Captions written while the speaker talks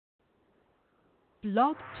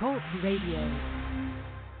Blog Talk Radio.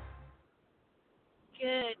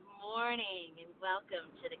 Good morning and welcome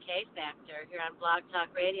to the K Factor here on Blog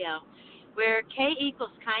Talk Radio, where K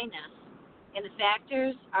equals kindness, and the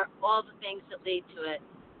factors are all the things that lead to it.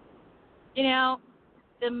 You know,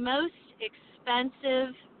 the most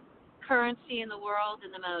expensive currency in the world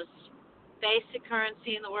and the most basic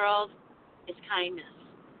currency in the world is kindness.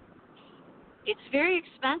 It's very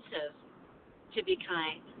expensive to be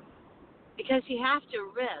kind because you have to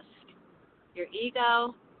risk your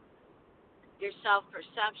ego, your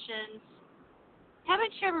self-perceptions. Haven't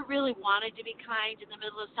you ever really wanted to be kind in the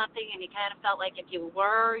middle of something and you kind of felt like if you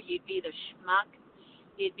were, you'd be the schmuck,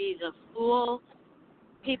 you'd be the fool?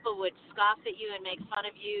 People would scoff at you and make fun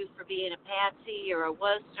of you for being a patsy or a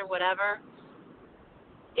wuss or whatever.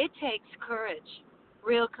 It takes courage,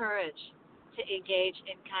 real courage, to engage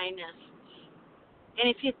in kindness. And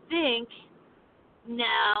if you think, no,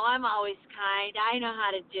 I'm always kind, I know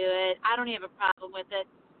how to do it, I don't have a problem with it,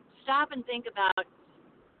 stop and think about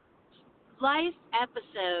life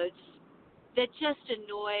episodes that just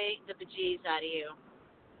annoy the bejeez out of you.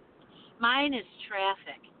 Mine is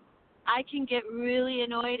traffic. I can get really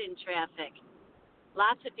annoyed in traffic.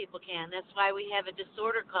 Lots of people can. That's why we have a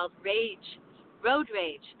disorder called rage, road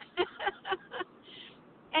rage.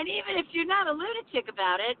 And even if you're not a lunatic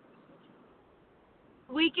about it,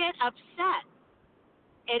 we get upset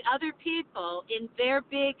at other people in their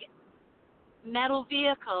big metal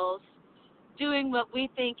vehicles doing what we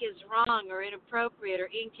think is wrong or inappropriate or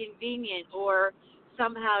inconvenient or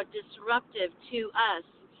somehow disruptive to us.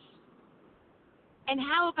 And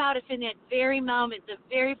how about if in that very moment, the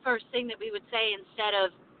very first thing that we would say instead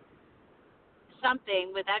of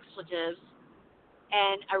something with expletives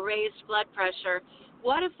and a raised blood pressure,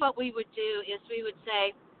 what if what we would do is we would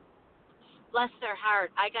say, bless their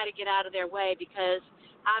heart, I got to get out of their way because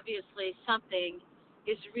obviously something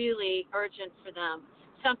is really urgent for them.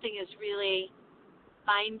 Something is really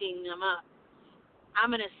binding them up.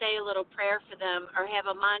 I'm going to say a little prayer for them or have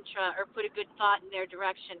a mantra or put a good thought in their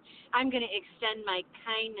direction. I'm going to extend my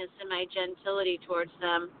kindness and my gentility towards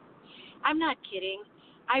them. I'm not kidding.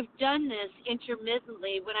 I've done this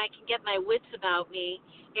intermittently when I can get my wits about me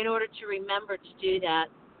in order to remember to do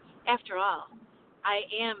that. After all, I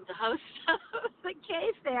am the host of the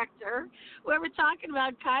K Factor, where we're talking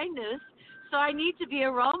about kindness, so I need to be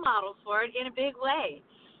a role model for it in a big way.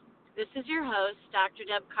 This is your host, Dr.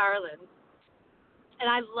 Deb Carlin, and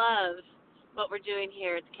I love what we're doing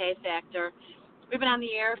here at the K Factor. We've been on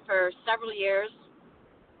the air for several years,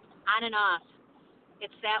 on and off.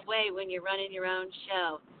 It's that way when you're running your own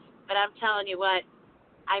show. But I'm telling you what,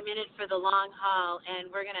 I'm in it for the long haul, and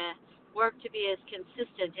we're going to work to be as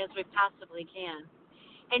consistent as we possibly can.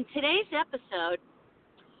 And today's episode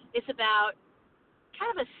is about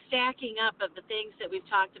kind of a stacking up of the things that we've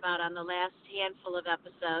talked about on the last handful of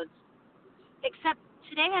episodes. Except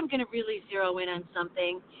today I'm going to really zero in on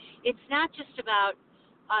something. It's not just about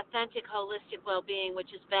authentic, holistic well-being,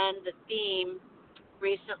 which has been the theme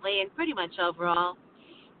recently and pretty much overall,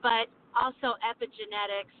 but also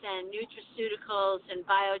epigenetics and nutraceuticals and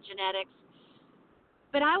biogenetics.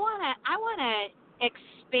 But I want to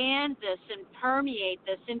expand this and permeate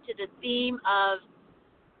this into the theme of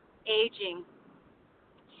aging.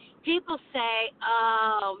 People say,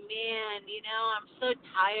 oh, man, I'm so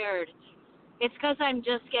tired. It's because I'm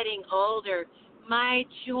just getting older. My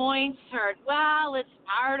joints hurt. Well, it's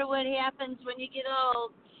part of what happens when you get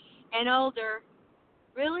old and older.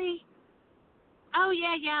 Really? Oh,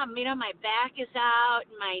 yeah. My back is out,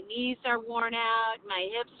 and my knees are worn out, my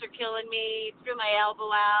hips are killing me, threw my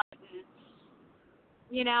elbow out, and,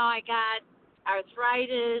 I got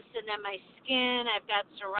arthritis, and then my skin, I've got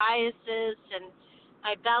psoriasis, and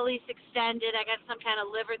my belly's extended, I got some kind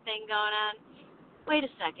of liver thing going on. Wait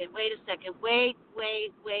a second. Wait a second.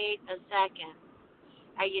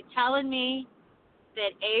 Are you telling me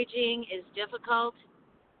that aging is difficult?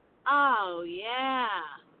 Oh, yeah.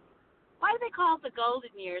 Why do they call it the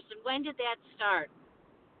golden years, and when did that start?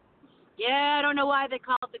 Yeah, I don't know why they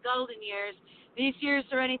call it the golden years. These years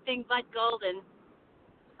are anything but golden.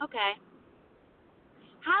 Okay.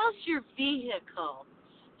 How's your vehicle?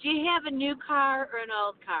 Do you have a new car or an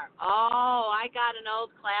old car? Oh, I got an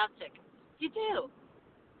old classic. You do.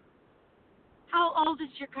 How old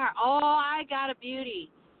is your car? Oh, I got a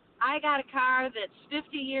beauty. I got a car that's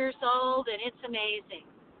 50 years old, and it's amazing.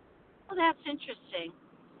 Well, that's interesting.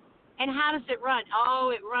 And how does it run? Oh,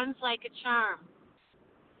 it runs like a charm.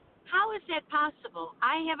 How is that possible?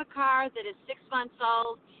 I have a car that is 6 months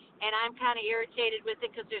old, and I'm kind of irritated with it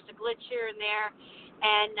because there's a glitch here and there.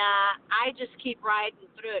 And I just keep riding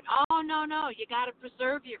through it. Oh, no, you got to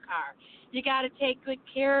preserve your car. You got to take good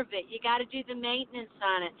care of it. You got to do the maintenance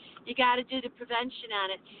on it. You got to do the prevention on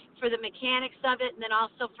it for the mechanics of it and then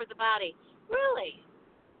also for the body. Really?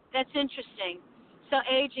 That's interesting. So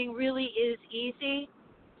aging really is easy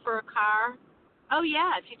for a car? Oh,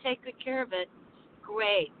 yeah, if you take good care of it.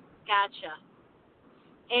 Great. Gotcha.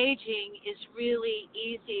 Aging is really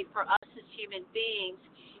easy for us as human beings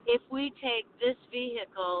if we take this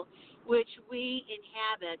vehicle, which we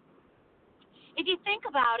inhabit. If you think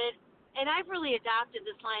about it, and I've really adopted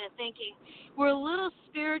this line of thinking, we're little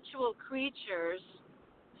spiritual creatures,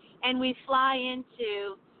 and we fly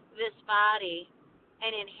into this body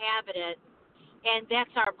and inhabit it, and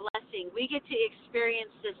that's our blessing. We get to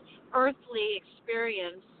experience this earthly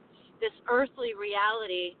experience, this earthly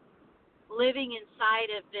reality, living inside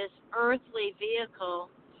of this earthly vehicle.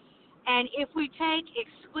 And if we take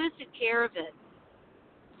exquisite care of it,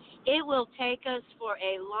 it will take us for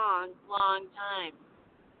a long, long time.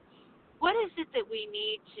 What is it that we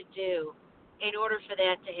need to do in order for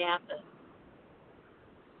that to happen?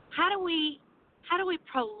 How do we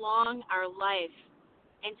prolong our life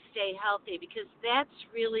and stay healthy? Because that's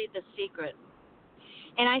really the secret.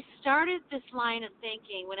 And I started this line of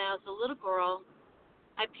thinking when I was a little girl.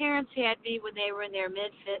 My parents had me when they were in their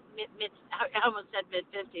I almost said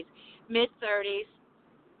mid-50s, mid-30s.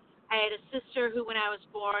 I had a sister who, when I was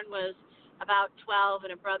born, was about 12,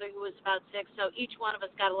 and a brother who was about 6, so each one of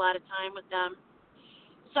us got a lot of time with them.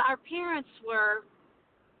 So our parents were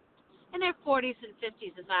in their 40s and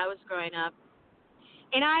 50s as I was growing up.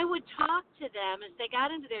 And I would talk to them as they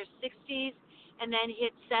got into their 60s and then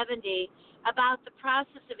hit 70 about the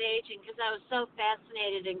process of aging because I was so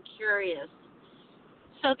fascinated and curious.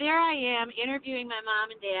 So there I am interviewing my mom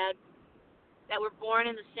and dad that were born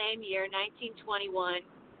in the same year, 1921,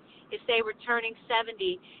 as they were turning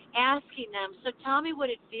 70, asking them, so tell me what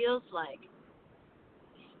it feels like.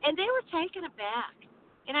 And they were taken aback.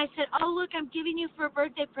 And I said, oh, look, I'm giving you for a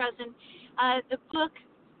birthday present the book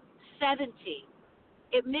 70.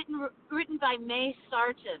 Written by May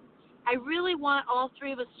Sarton. I really want all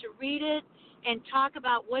three of us to read it and talk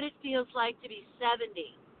about what it feels like to be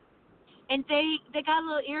 70. And they got a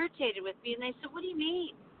little irritated with me, and they said, what do you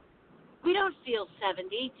mean? We don't feel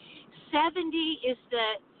 70. 70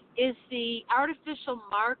 is the artificial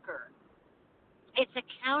marker. It's a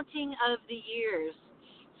counting of the years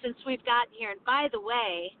since we've gotten here. And by the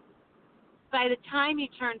way, by the time you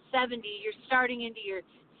turn 70, you're starting into your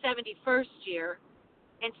 71st year.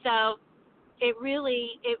 And so it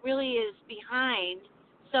really is behind.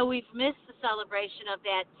 So we've missed the celebration of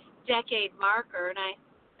that decade marker, and I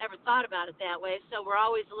never thought about it that way. So we're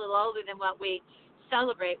always a little older than what we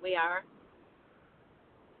celebrate we are.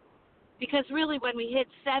 Because really when we hit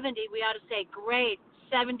 70, we ought to say, great,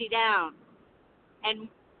 70 down. And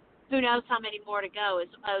who knows how many more to go, as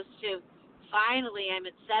opposed to, finally I'm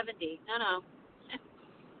at 70. No.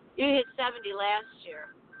 You hit 70 last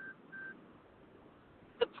year.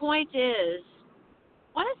 The point is,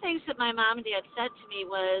 one of the things that my mom and dad said to me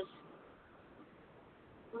was,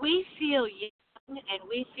 we feel young and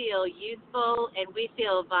we feel youthful and we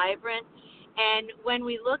feel vibrant. And when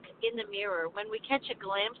we look in the mirror, when we catch a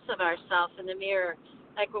glimpse of ourselves in the mirror,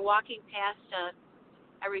 like we're walking past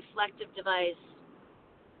a reflective device,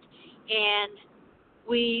 and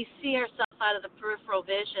we see ourselves out of the peripheral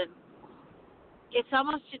vision, it's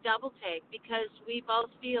almost a double take because we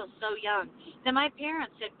both feel so young. Now, my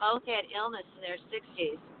parents had both had illness in their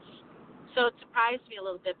 60s, so it surprised me a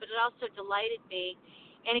little bit, but it also delighted me,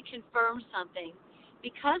 and it confirmed something.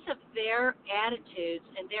 Because of their attitudes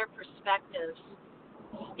and their perspectives,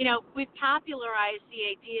 you know, we've popularized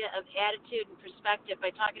the idea of attitude and perspective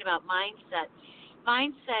by talking about mindset.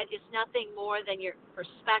 Mindset is nothing more than your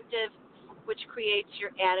perspective, which creates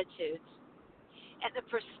your attitudes. And the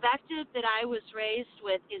perspective that I was raised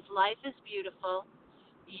with is life is beautiful,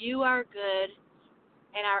 you are good,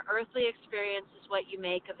 and our earthly experience is what you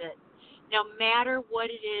make of it. No matter what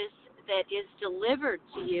it is that is delivered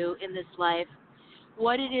to you in this life,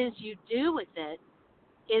 what it is you do with it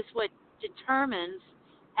is what determines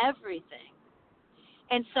everything.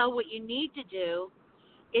 And so what you need to do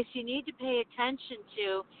is you need to pay attention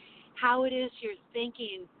to how it is you're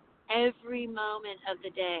thinking every moment of the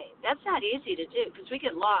day. That's not easy to do because we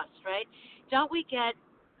get lost, right? Don't we get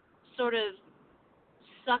sort of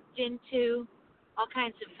sucked into all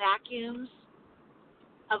kinds of vacuums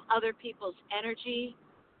of other people's energy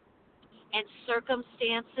and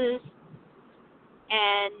circumstances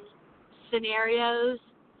and scenarios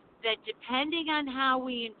that, depending on how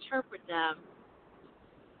we interpret them,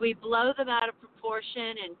 we blow them out of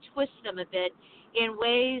proportion and twist them a bit in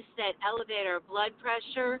ways that elevate our blood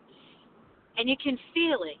pressure. And you can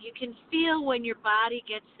feel it. You can feel when your body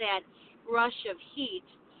gets that rush of heat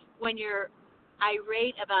when you're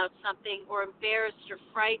irate about something or embarrassed or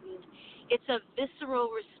frightened. It's a visceral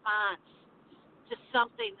response to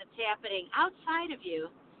something that's happening outside of you.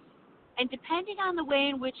 And depending on the way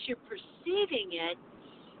in which you're perceiving it,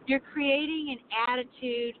 you're creating an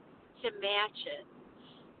attitude to match it.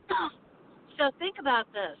 So think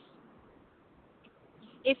about this.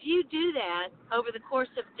 If you do that over the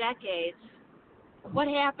course of decades, what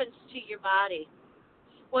happens to your body?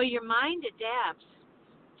 Well, your mind adapts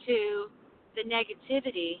to the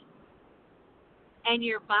negativity, and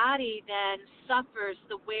your body then suffers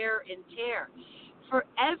the wear and tear. For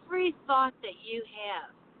every thought that you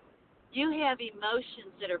have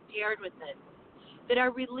emotions that are paired with it, that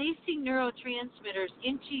are releasing neurotransmitters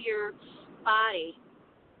into your body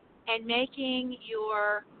and making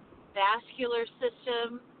your vascular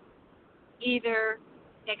system either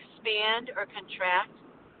expand or contract.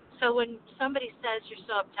 So when somebody says you're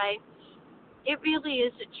so uptight, it really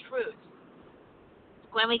is a truth.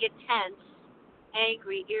 When we get tense,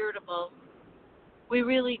 angry, irritable, we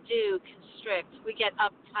really do constrict. We get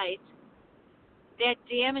uptight. That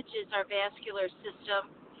damages our vascular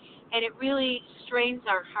system, and it really strains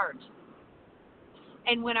our heart.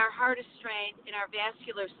 And when our heart is strained and our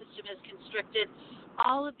vascular system is constricted,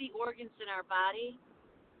 all of the organs in our body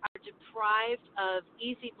are deprived of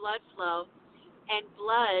easy blood flow, and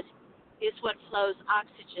blood is what flows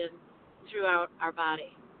oxygen throughout our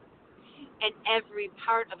body and every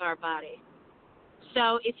part of our body.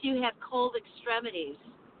 So if you have cold extremities,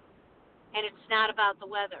 and it's not about the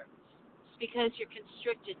weather, it's because you're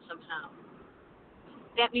constricted somehow.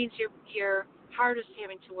 That means your heart is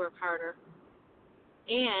having to work harder.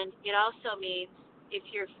 And it also means if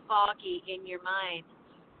you're foggy in your mind,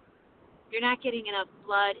 you're not getting enough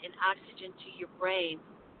blood and oxygen to your brain.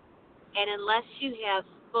 And unless you have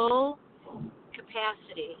full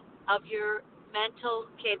capacity of your mental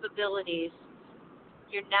capabilities,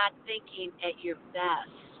 you're not thinking at your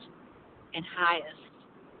best and highest.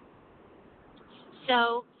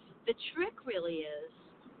 So the trick really is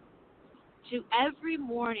to every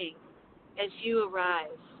morning as you arise,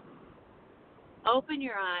 open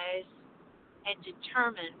your eyes and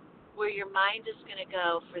determine where your mind is going to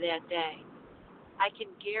go for that day. I can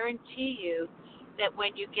guarantee you that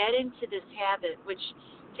when you get into this habit, which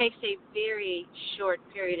takes a very short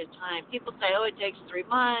period of time, people say, oh, it takes 3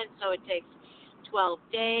 months, oh, it takes 12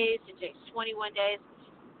 days, it takes 21 days.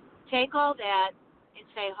 Take all that and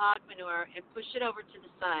say hog manure and push it over to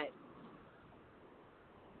the side.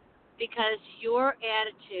 Because your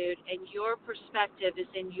attitude and your perspective is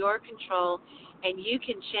in your control, and you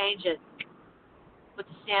can change it with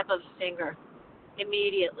the snap of a finger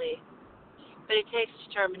immediately. But it takes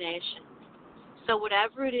determination. So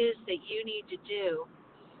whatever it is that you need to do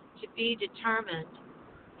to be determined,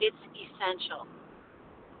 it's essential.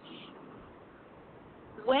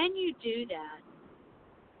 When you do that,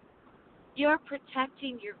 you're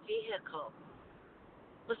protecting your vehicle.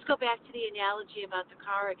 Let's go back to the analogy about the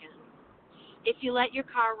car again. If you let your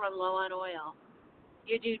car run low on oil,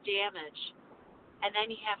 you do damage, and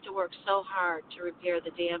then you have to work so hard to repair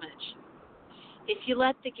the damage. If you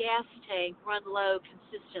let the gas tank run low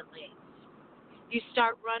consistently, you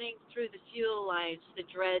start running through the fuel lines, the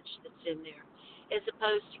dredge that's in there, as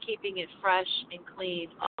opposed to keeping it fresh and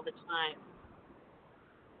clean all the time.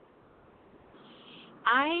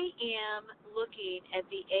 I am looking at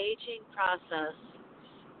the aging process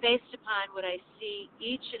based upon what I see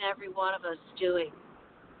each and every one of us doing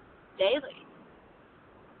daily,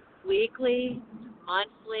 weekly,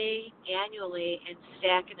 monthly, annually, and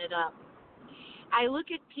stacking it up. I look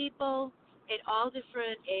at people at all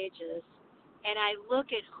different ages, and I look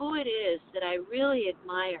at who it is that I really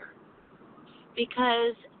admire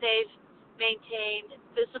because they've maintained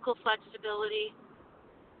physical flexibility,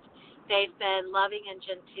 they've been loving and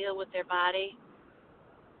genteel with their body,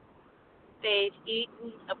 they've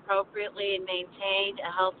eaten appropriately and maintained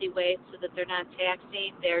a healthy weight so that they're not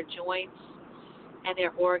taxing their joints and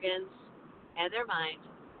their organs and their mind.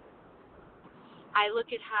 I look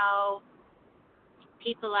at how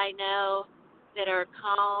people I know that are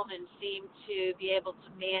calm and seem to be able to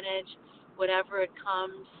manage whatever it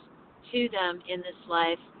comes to them in this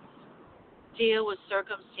life, deal with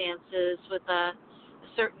circumstances with a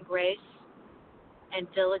certain grace and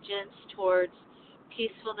diligence towards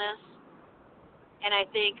peacefulness. And I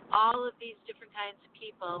think all of these different kinds of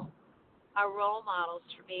people are role models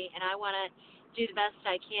for me, and I want to do the best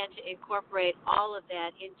I can to incorporate all of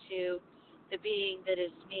that into the being that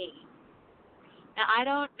is me. Now, I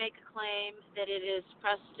don't make a claim that it is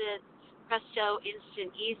presto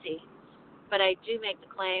instant easy, but I do make the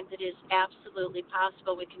claim that it is absolutely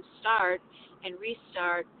possible. We can start and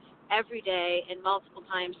restart every day and multiple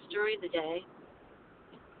times during the day.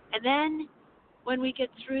 And then when we get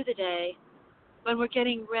through the day, when we're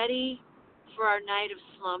getting ready for our night of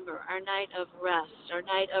slumber, our night of rest, our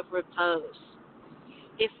night of repose,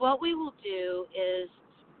 if what we will do is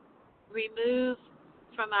remove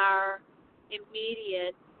from our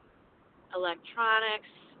immediate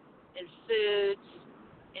electronics and foods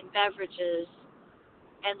and beverages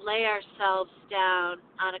and lay ourselves down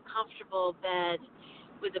on a comfortable bed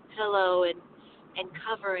with a pillow and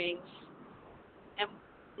coverings and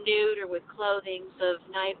nude or with clothing of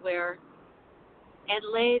nightwear, and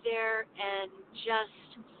lay there and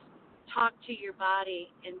just talk to your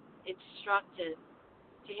body and instruct it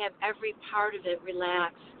to have every part of it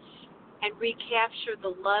relax and recapture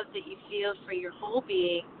the love that you feel for your whole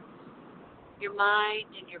being, your mind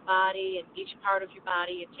and your body and each part of your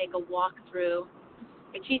body, and take a walk through.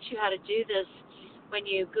 I teach you how to do this when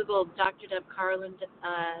you Google Dr. Deb Carlin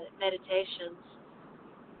meditations.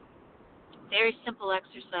 Very simple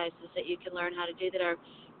exercises that you can learn how to do that are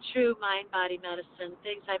true mind-body medicine,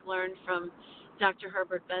 things I've learned from Dr.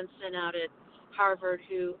 Herbert Benson out at Harvard,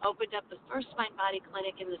 who opened up the first mind-body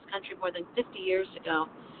clinic in this country more than 50 years ago.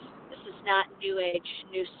 This is not new age,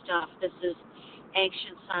 new stuff. This is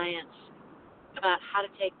ancient science about how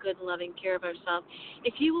to take good and loving care of ourselves.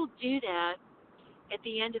 If you will do that at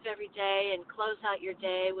the end of every day and close out your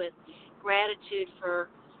day with gratitude for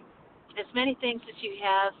as many things as you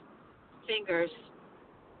have fingers,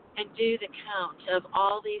 and do the count of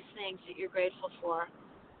all these things that you're grateful for,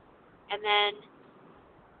 and then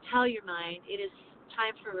tell your mind it is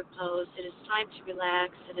time for repose, it is time to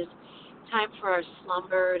relax, it is time for our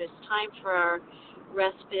slumber, it is time for our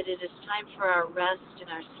respite, it is time for our rest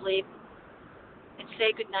and our sleep, and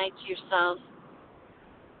say goodnight to yourself.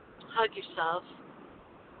 Hug yourself.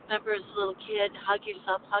 Remember, as a little kid, hug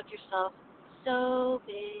yourself so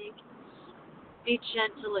big. Be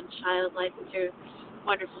gentle and childlike with your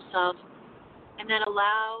wonderful self, and then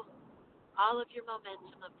allow all of your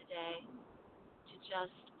momentum of the day to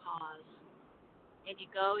just pause. And you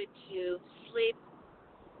go into sleep,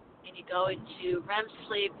 and you go into REM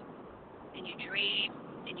sleep, and you dream,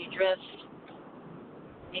 and you drift,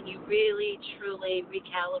 and you really, truly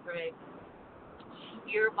recalibrate.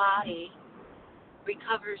 Your body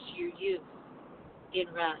recovers your youth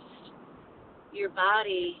in rest. Your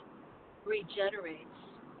body regenerates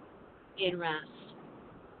in rest.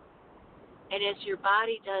 And as your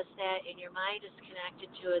body does that and your mind is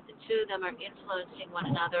connected to it, the two of them are influencing one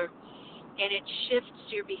another, and it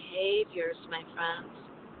shifts your behaviors, my friends.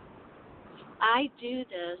 I do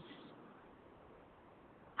this.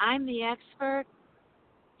 I'm the expert,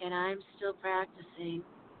 and I'm still practicing.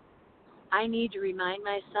 I need to remind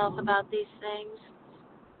myself about these things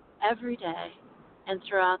every day and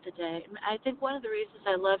throughout the day. I think one of the reasons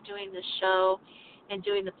I love doing this show and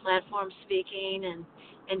doing the platform speaking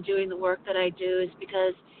and doing the work that I do is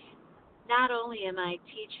because not only am I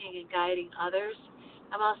teaching and guiding others,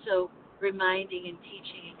 I'm also reminding and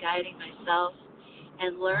teaching and guiding myself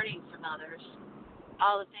and learning from others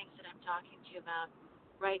all the things that I'm talking to you about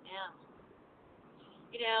right now.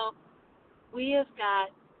 You know, we have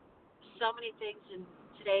got so many things in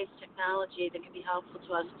today's technology that can be helpful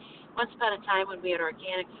to us. Once upon a time when we had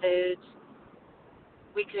organic foods,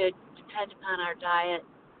 we could depend upon our diet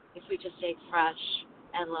if we just ate fresh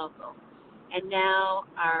and local. And now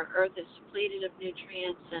our earth is depleted of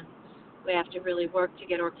nutrients, and we have to really work to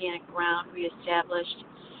get organic ground reestablished.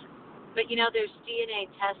 But you know, there's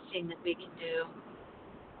DNA testing that we can do,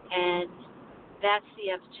 and that's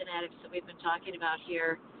the epigenetics that we've been talking about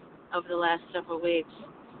here over the last several weeks,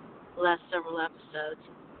 the last several episodes.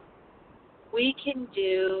 We can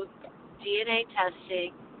do DNA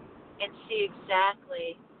testing and see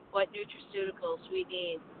exactly what nutraceuticals we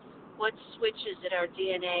need, what switches in our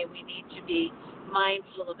DNA we need to be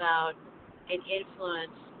mindful about and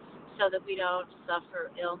influence so that we don't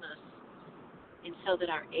suffer illness and so that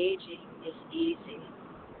our aging is easy.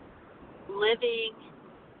 Living,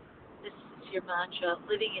 this is your mantra,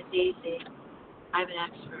 living is easy. I'm an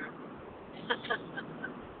expert.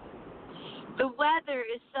 The weather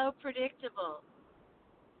is so predictable.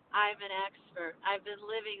 I'm an expert. I've been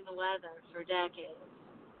living the weather for decades.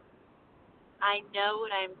 I know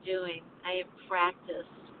what I'm doing. I have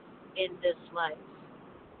practiced in this life.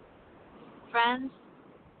 Friends,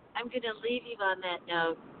 I'm going to leave you on that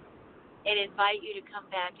note and invite you to come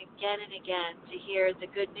back again and again to hear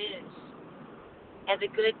the good news. And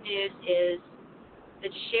the good news is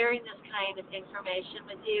that sharing this kind of information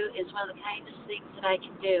with you is one of the kindest things that I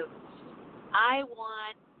can do. I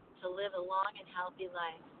want to live a long and healthy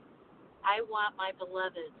life. I want my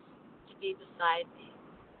beloveds to be beside me.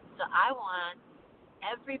 So I want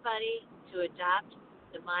everybody to adopt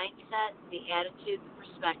the mindset, the attitude, the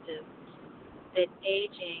perspective that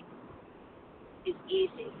aging is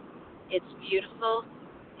easy. It's beautiful,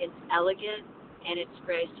 it's elegant, and it's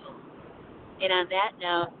graceful. And on that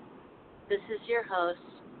note, this is your host,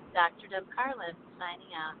 Dr. Deb Carlin,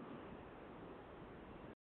 signing out.